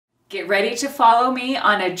Get ready to follow me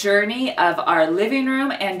on a journey of our living room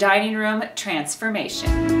and dining room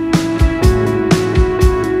transformation.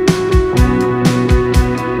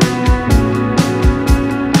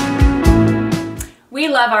 We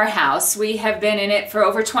love our house. We have been in it for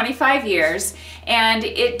over 25 years, and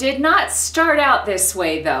it did not start out this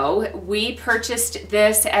way though. We purchased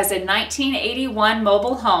this as a 1981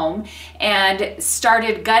 mobile home and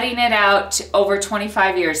started gutting it out over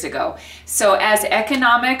 25 years ago. So as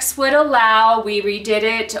economics would allow, we redid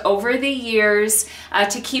it over the years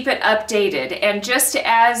to keep it updated. And just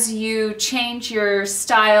as you change your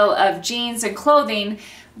style of jeans and clothing,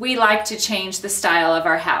 we like to change the style of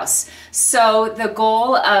our house. So the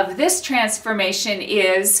goal of this transformation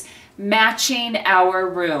is matching our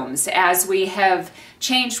rooms. As we have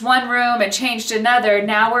changed one room and changed another,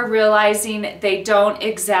 now we're realizing they don't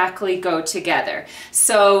exactly go together.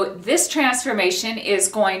 So this transformation is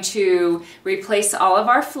going to replace all of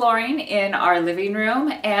our flooring in our living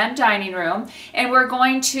room and dining room, and we're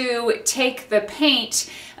going to take the paint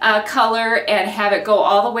color and have it go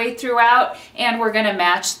all the way throughout, and we're going to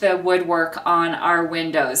match the woodwork on our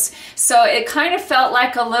windows. So it kind of felt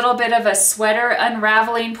like a little bit of a sweater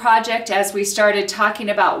unraveling project as we started talking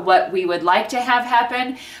about what we would like to have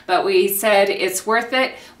happen, but we said it's worth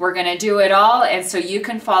it. We're going to do it all, and so you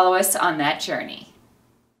can follow us on that journey.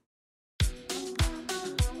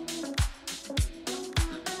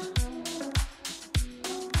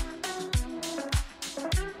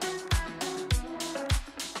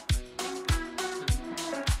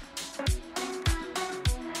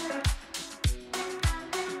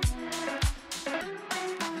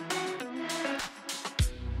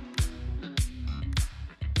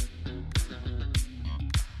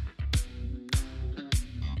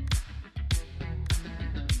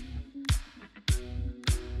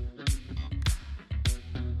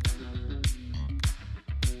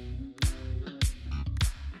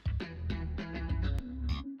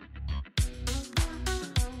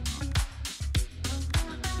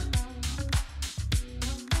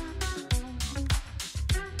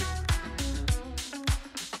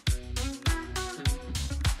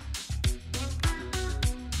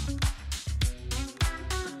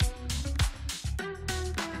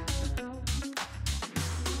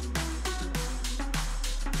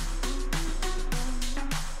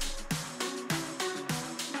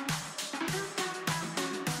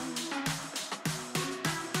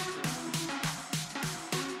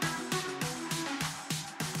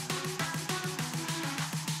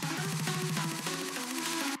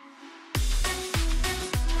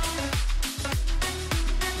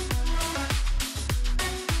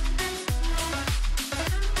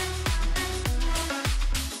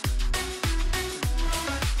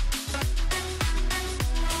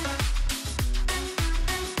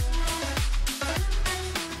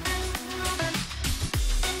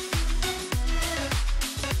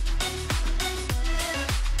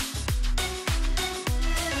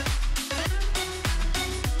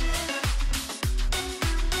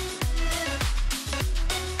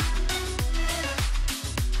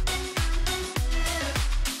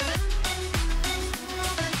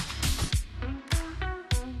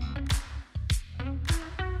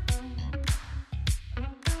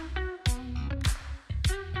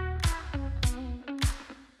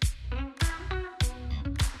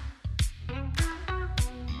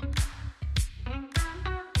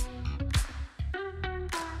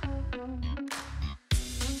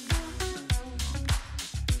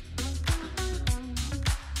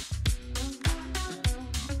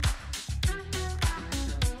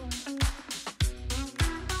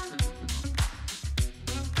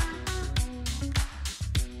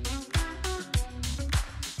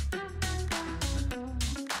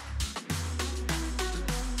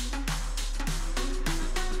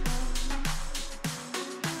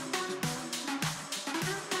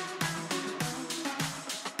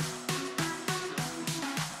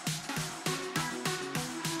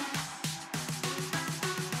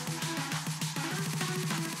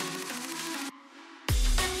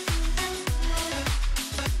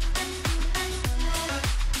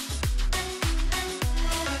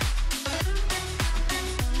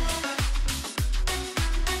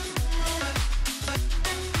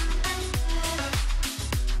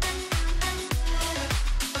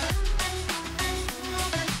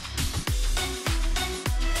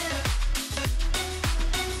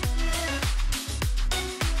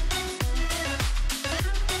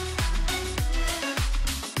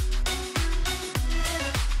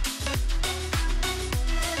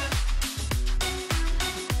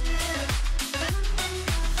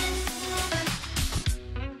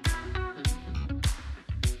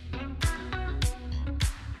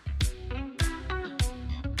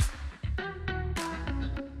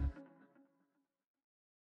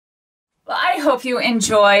 hope you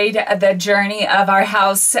enjoyed the journey of our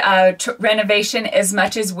house renovation as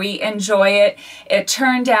much as we enjoy it. It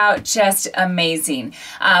turned out just amazing.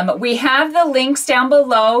 We have the links down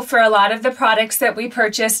below for a lot of the products that we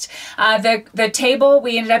purchased. The table,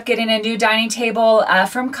 we ended up getting a new dining table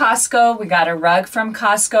from Costco. We got a rug from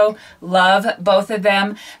Costco. Love both of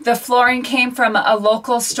them. The flooring came from a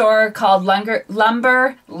local store called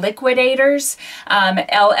Lumber Liquidators.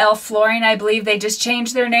 LL Flooring, I believe they just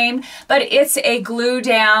changed their name, but it's a glue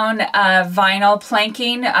down vinyl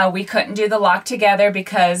planking. We couldn't do the lock together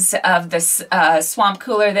because of this swamp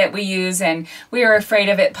cooler that we use, and we were afraid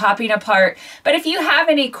of it popping apart. But if you have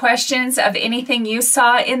any questions of anything you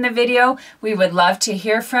saw in the video, we would love to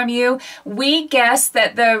hear from you. We guess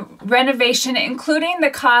that the renovation, including the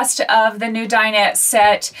cost of the new dinette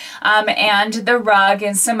set and the rug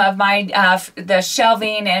and some of my the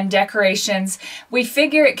shelving and decorations, we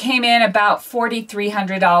figure it came in about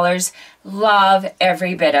 $4,300. Love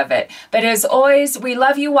every bit of it. But as always, we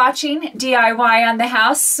love you watching DIY on the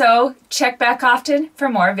house, so check back often for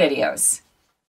more videos.